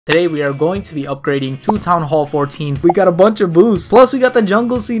Today we are going to be upgrading to Town Hall 14. We got a bunch of boosts, plus we got the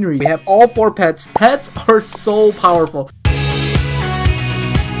jungle scenery. We have all 4 pets. Pets are so powerful.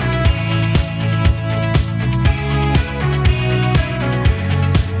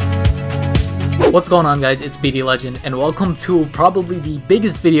 What's going on, guys? It's BD Legend and welcome to probably the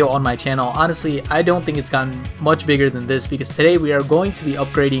biggest video on my channel. Honestly, I don't think it's gotten much bigger than this because today we are going to be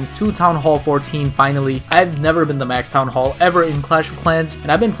upgrading to Town Hall 14 finally. I've never been the max Town Hall ever in Clash of Clans, and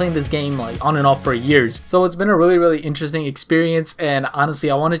I've been playing this game like on and off for years. So it's been a really interesting experience, and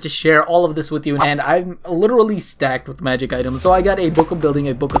honestly I wanted to share all of this with you, and I'm literally stacked with magic items. So I got a book of building,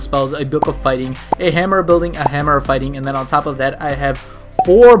 a book of spells, a book of fighting, a hammer building, a hammer of fighting, and then on top of that I have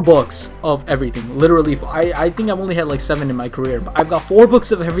 4 books of everything. Literally, I think I've only had like 7 in my career, but I've got 4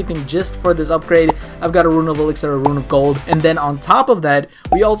 books of everything just for this upgrade. I've got a rune of elixir, a rune of gold, and then on top of that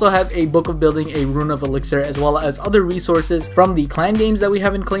we also have a book of building, a rune of elixir, as well as other resources from the clan games that we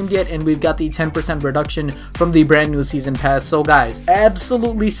haven't claimed yet, and we've got the 10% reduction from the brand new season pass. So guys,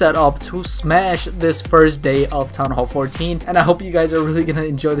 absolutely set up to smash this first day of Town Hall 14, and I hope you guys are really gonna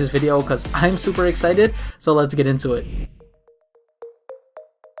enjoy this video because I'm super excited. So let's get into it.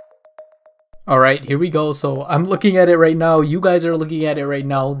 Alright, here we go. So I'm looking at it right now. You guys are looking at it right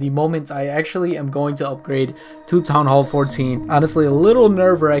now. The moment I actually am going to upgrade to Town Hall 14. Honestly, a little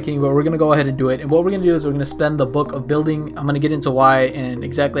nerve-wracking, but we're going to go ahead and do it. And what we're going to do is we're going to spend the book of building. I'm going to get into why and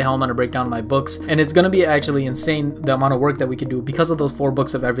exactly how I'm going to break down my books. And it's going to be actually insane the amount of work that we can do because of those 4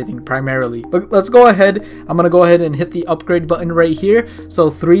 books of everything primarily. But let's go ahead. I'm going to go ahead and hit the upgrade button right here. So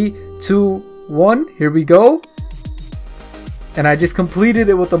 3, 2, 1. Here we go. And I just completed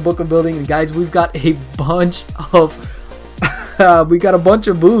it with the book of building, and guys, we've got a bunch of we got a bunch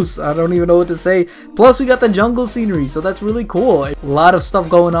of boosts. I don't even know what to say. Plus we got the jungle scenery, so that's really cool. A lot of stuff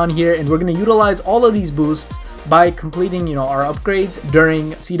going on here, and we're going to utilize all of these boosts by completing, you know, our upgrades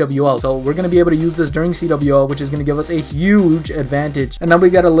during CWL. So we're going to be able to use this during CWL, which is going to give us a huge advantage. And then we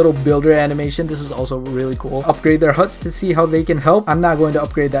got a little builder animation. This is also really cool. Upgrade their huts to see how they can help. I'm not going to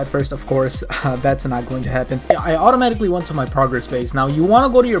upgrade that first, of course. That's not going to happen. I automatically went to my progress base. Now you want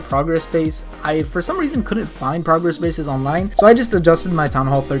to go to your progress base. I for some reason couldn't find progress bases online, so I just adjusted my Town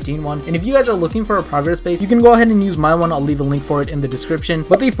Hall 13 one. And if you guys are looking for a progress base, you can go ahead and use my one. I'll leave a link for it in the description.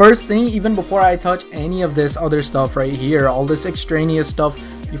 But the first thing, even before I touch any of this other stuff right here, all this extraneous stuff,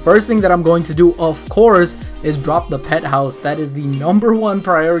 the first thing that I'm going to do, of course, is drop the pet house. That is the #1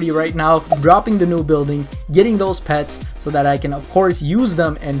 priority right now. Dropping the new building, getting those pets so that I can, of course, use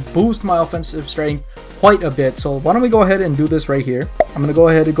them and boost my offensive strength quite a bit. So why don't we go ahead and do this right here. I'm gonna go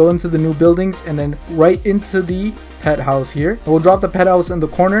ahead and go into the new buildings and then right into the pet house here. We'll drop the pet house in the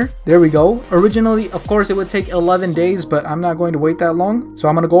corner. There we go. Originally, of course, it would take 11 days, but I'm not going to wait that long. So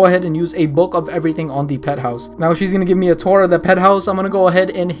I'm going to go ahead and use a book of everything on the pet house. Now she's going to give me a tour of the pet house. I'm going to go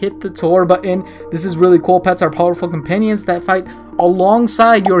ahead and hit the tour button. This is really cool. Pets are powerful companions that fight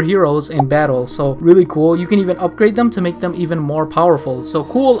alongside your heroes in battle. So really cool. You can even upgrade them to make them even more powerful. So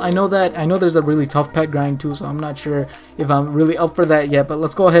cool. I know there's a really tough pet grind too, so I'm not sure if I'm really up for that yet, but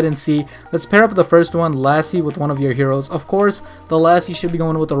let's go ahead and see. Let's pair up the first one, Lassie, with one of your heroes. Of course, the Lassie should be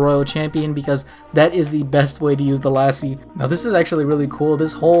going with the Royal Champion because that is the best way to use the Lassie. Now this is actually really cool.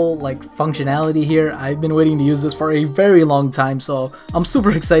 This whole like functionality here, I've been waiting to use this for a very long time, so I'm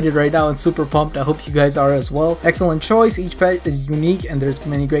super excited right now and super pumped. I hope you guys are as well. Excellent choice. Each pet is unique and there's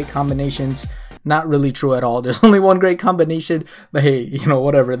many great combinations. Not really true at all. There's only one great combination, but hey, you know,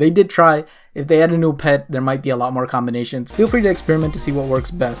 whatever. They did try. If they had a new pet, there might be a lot more combinations. Feel free to experiment to see what works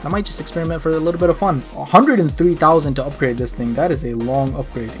best. I might just experiment for a little bit of fun. 103,000 to upgrade this thing. That is a long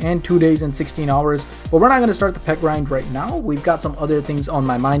upgrade. And 2 days and 16 hours. But we're not going to start the pet grind right now. We've got some other things on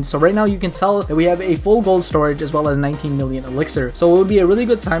my mind. So right now you can tell that we have a full gold storage as well as 19 million elixir. So it would be a really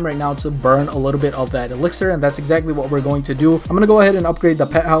good time right now to burn a little bit of that elixir. And that's exactly what we're going to do. I'm going to go ahead and upgrade the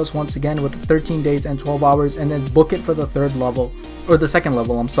pet house once again with 13 days and 12 hours. And then book it for the 3rd level. Or the 2nd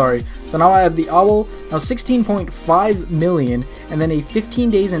level, I'm sorry. So now I have the owl, now 16.5 million, and then a 15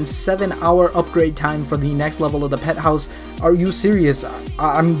 days and 7-hour upgrade time for the next level of the pet house. Are you serious?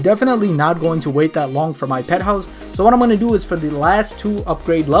 I'm definitely not going to wait that long for my pet house. So what I'm going to do is for the last 2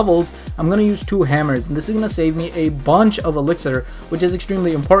 upgrade levels, I'm going to use 2 hammers, and this is going to save me a bunch of elixir, which is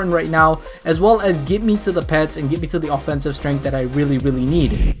extremely important right now, as well as get me to the pets and get me to the offensive strength that I really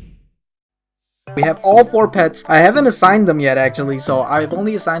need. We have all 4 pets. I haven't assigned them yet actually, so I've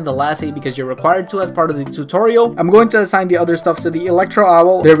only assigned the last 8 because you're required to as part of the tutorial. I'm going to assign the other stuff to the Electro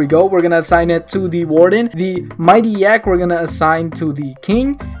Owl. There we go. We're gonna assign it to the Warden. The Mighty Yak we're gonna assign to the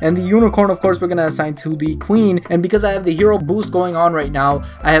King, and the Unicorn of course we're gonna assign to the Queen. And because I have the hero boost going on right now,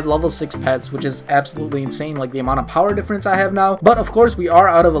 I have level 6 pets, which is absolutely insane, like the amount of power difference I have now. But of course we are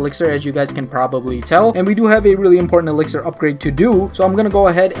out of elixir, as you guys can probably tell, and we do have a really important elixir upgrade to do. So I'm gonna go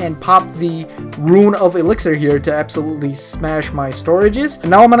ahead and pop the Rune of Elixir here to absolutely smash my storages.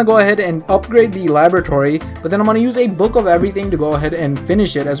 And now I'm gonna go ahead and upgrade the laboratory, but then I'm gonna use a book of everything to go ahead and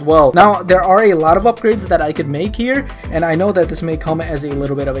finish it as well. Now there are a lot of upgrades that I could make here, and I know that this may come as a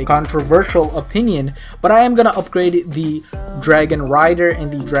little bit of a controversial opinion, but I am gonna upgrade the Dragon Rider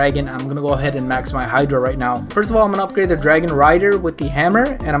and the Dragon. I'm gonna go ahead and max my Hydra right now. First of all, I'm gonna upgrade the Dragon Rider with the hammer,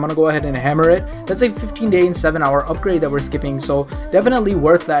 and I'm gonna go ahead and hammer it. That's a 15-day and 7-hour upgrade that we're skipping, so definitely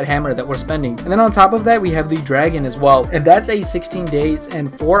worth that hammer that we're spending. And then on top of that, we have the Dragon as well, and that's a 16 days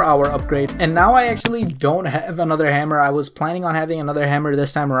and 4-hour upgrade. And now I actually don't have another hammer. I was planning on having another hammer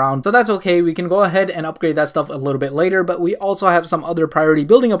this time around, so that's okay. We can go ahead and upgrade that stuff a little bit later, but we also have some other priority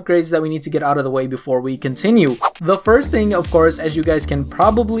building upgrades that we need to get out of the way before we continue. The first thing, of course, as you guys can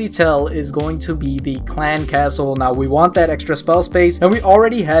probably tell, is going to be the clan castle. Now we want that extra spell space, and we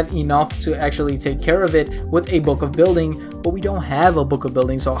already have enough to actually take care of it with a book of building, but we don't have a book of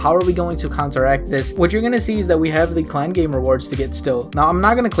building. So how are we going to counteract this? What you're going to see is that we have the clan game rewards to get still. Now I'm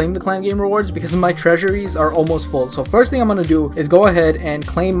not going to claim the clan game rewards because my treasuries are almost full. So first thing I'm going to do is go ahead and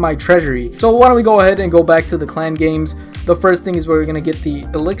claim my treasury. So why don't we go ahead and go back to the clan games. The first thing is we're going to get the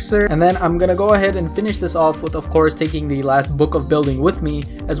elixir, and then I'm going to go ahead and finish this off with, of course, taking the last book of building with me,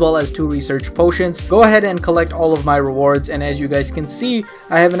 as well as 2 research potions. Go ahead and collect all of my rewards, and as you guys can see,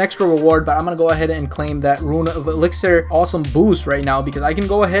 I have an extra reward, but I'm going to go ahead and claim that Rune of Elixir awesome boost right now, because I can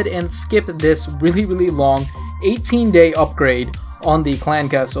go ahead and skip this really long 18-day upgrade on the clan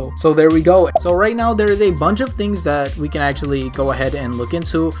castle. So there we go. So right now there is a bunch of things that we can actually go ahead and look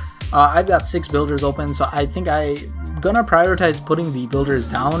into. I've got 6 builders open, so I think I'm gonna prioritize putting the builders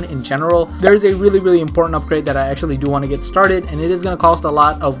down in general. There's a really important upgrade that I actually do want to get started, and it is going to cost a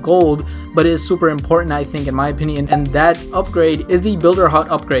lot of gold, but it is super important, I think, in my opinion, and that upgrade is the builder hut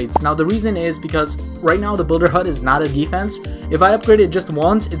upgrades. Now the reason is because right now the builder hut is not a defense. If I upgrade it just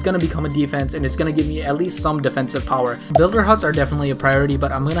once, it's going to become a defense, and it's going to give me at least some defensive power. Builder huts are definitely a priority,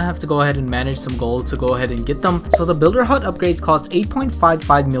 but I'm going to have to go ahead and manage some gold to go ahead and get them. So the builder hut upgrades cost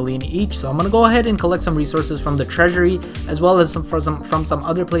 8.55 million each, so I'm going to go ahead and collect some resources from the treasury, as well as from some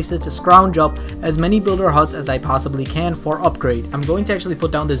other places to scrounge up as many builder huts as I possibly can for upgrade. I'm going to actually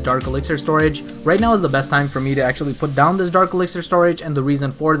put down this dark elixir storage. Right now is the best time for me to actually put down this dark elixir storage, and the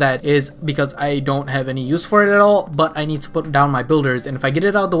reason for that is because I don't have any use for it at all, but I need to put down my builders, and if I get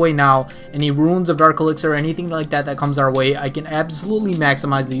it out of the way now, any runes of dark elixir or anything like that that comes our way, I can absolutely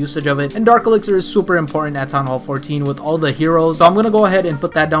maximize the usage of it. And dark elixir is super important at Town Hall 14 with all the heroes, so I'm going to go ahead and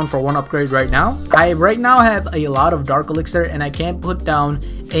put that down for 1 upgrade right now. I right now have a lot of dark elixir, and I can't put down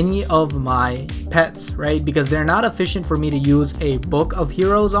any of my pets, right, because they're not efficient for me to use a book of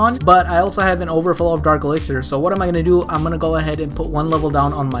heroes on, but I also have an overflow of dark elixir. So what am I going to do? I'm going to go ahead and put 1 level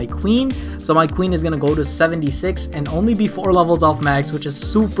down on my queen, so my queen is going to go to 76 and only be 4 levels off max, which is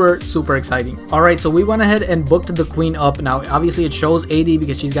super exciting. All right, so we went ahead and booked the queen up. Now obviously it shows 80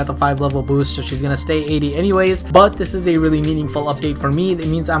 because she's got the 5 level boost, so she's going to stay 80 anyways, but this is a really meaningful update for me. It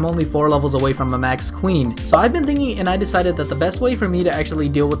means I'm only 4 levels away from a max queen. So I've been thinking, and I decided that the best way for me to actually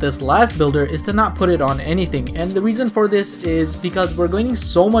deal with this last builder is to not put it on anything. And the reason for this is because we're gaining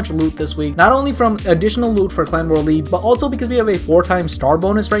so much loot this week, not only from additional loot for Clan War League, but also because we have a 4-time star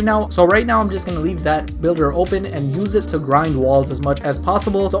bonus right now. So right now I'm just going to leave that builder open and use it to grind walls as much as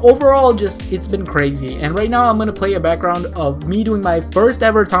possible. So overall, just it's been crazy. And right now I'm going to play a background of me doing my first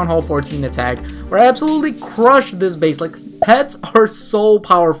ever Town Hall 14 attack, where I absolutely crushed this base. Like, pets are so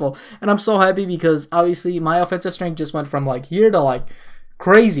powerful, and I'm so happy because obviously my offensive strength just went from like here to like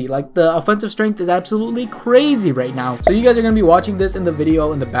crazy. Like, the offensive strength is absolutely crazy right now. So you guys are going to be watching this in the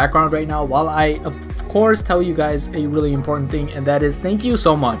video in the background right now, while I of course tell you guys a really important thing, and that is thank you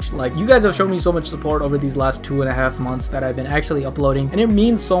so much. Like, you guys have shown me so much support over these last 2.5 months that I've been actually uploading, and it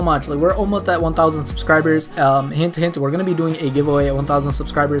means so much. Like, we're almost at 1,000 subscribers. Hint we're going to be doing a giveaway at 1,000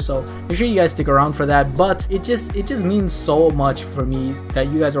 subscribers, so make sure you guys stick around for that. But it just means so much for me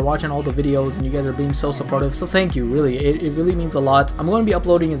that you guys are watching all the videos and you guys are being so supportive. So thank you, really. It really means a lot. I'm going to be be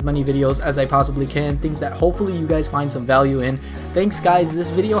uploading as many videos as I possibly can, things that hopefully you guys find some value in. Thanks guys, this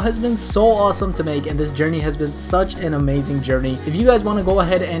video has been so awesome to make, and this journey has been such an amazing journey. If you guys want to go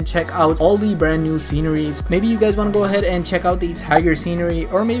ahead and check out all the brand new sceneries, maybe you guys want to go ahead and check out the tiger scenery,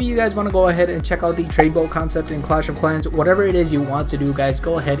 or maybe you guys want to go ahead and check out the trade boat concept in Clash of Clans, whatever it is you want to do guys,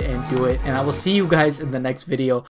 go ahead and do it, and I will see you guys in the next video.